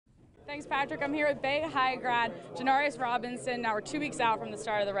Thanks, Patrick. I'm here with Bay High grad Janarius Robinson. Now we're 2 weeks out from the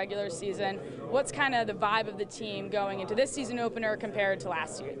start of the regular season. What's kind of the vibe of the team going into this season opener compared to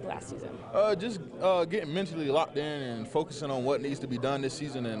last season? Just getting mentally locked in and focusing on what needs to be done this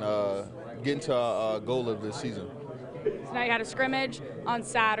season and getting to our goal of this season. So now you had a scrimmage on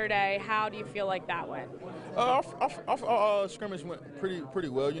Saturday. How do you feel like that went? Our scrimmage went pretty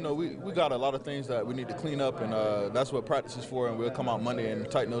well. You know, we got a lot of things that we need to clean up, and that's what practice is for, and we'll come out Monday and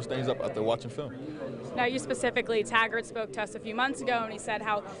tighten those things up after watching film. Now you specifically, Taggart spoke to us a few months ago, and he said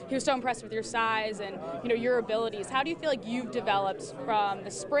how he was so impressed with your size and your abilities. How do you feel like you've developed from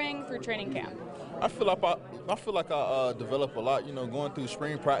the spring through training camp? I feel like I developed a lot, going through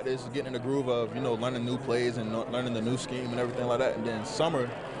spring practice, getting in the groove of, learning new plays and learning the new scheme and everything like that. And then summer,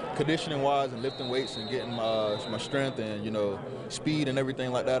 conditioning-wise and lifting weights and getting my strength and, speed and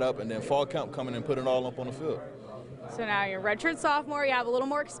everything like that up. And then fall camp coming and putting it all up on the field. So now you're a redshirt sophomore, you have a little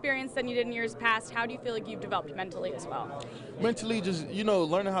more experience than you did in years past. How do you feel like you've developed mentally as well? Mentally, just,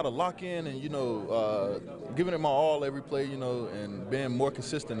 learning how to lock in and, giving it my all every play, and being more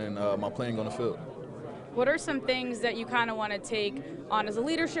consistent in my playing on the field. What are some things that you kind of want to take on as a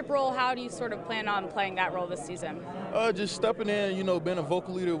leadership role? How do you sort of plan on playing that role this season? Just stepping in, being a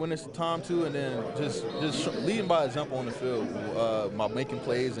vocal leader when it's time to, and then just leading by example on the field, by making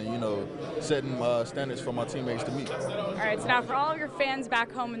plays and, setting standards for my teammates to meet. All right, so now for all of your fans back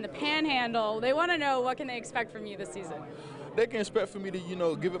home in the Panhandle, they want to know what can they expect from you this season? They can expect for me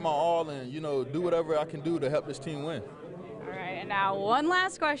to, give it my all and, do whatever I can do to help this team win. All right, and now one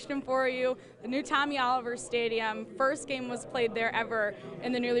last question for you. The new Tommy Oliver Stadium, first game was played there ever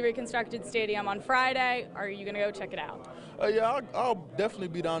in the newly reconstructed stadium on Friday. Are you going to go check it out? Yeah, I'll definitely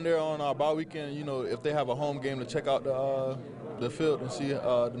be down there on our bye weekend, if they have a home game to check out the field and see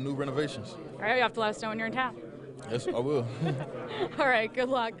the new renovations. All right, you have to let us know when you're in town. Yes, I will. All right, good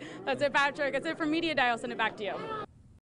luck. That's it, Patrick. That's it from Media Day. I'll send it back to you.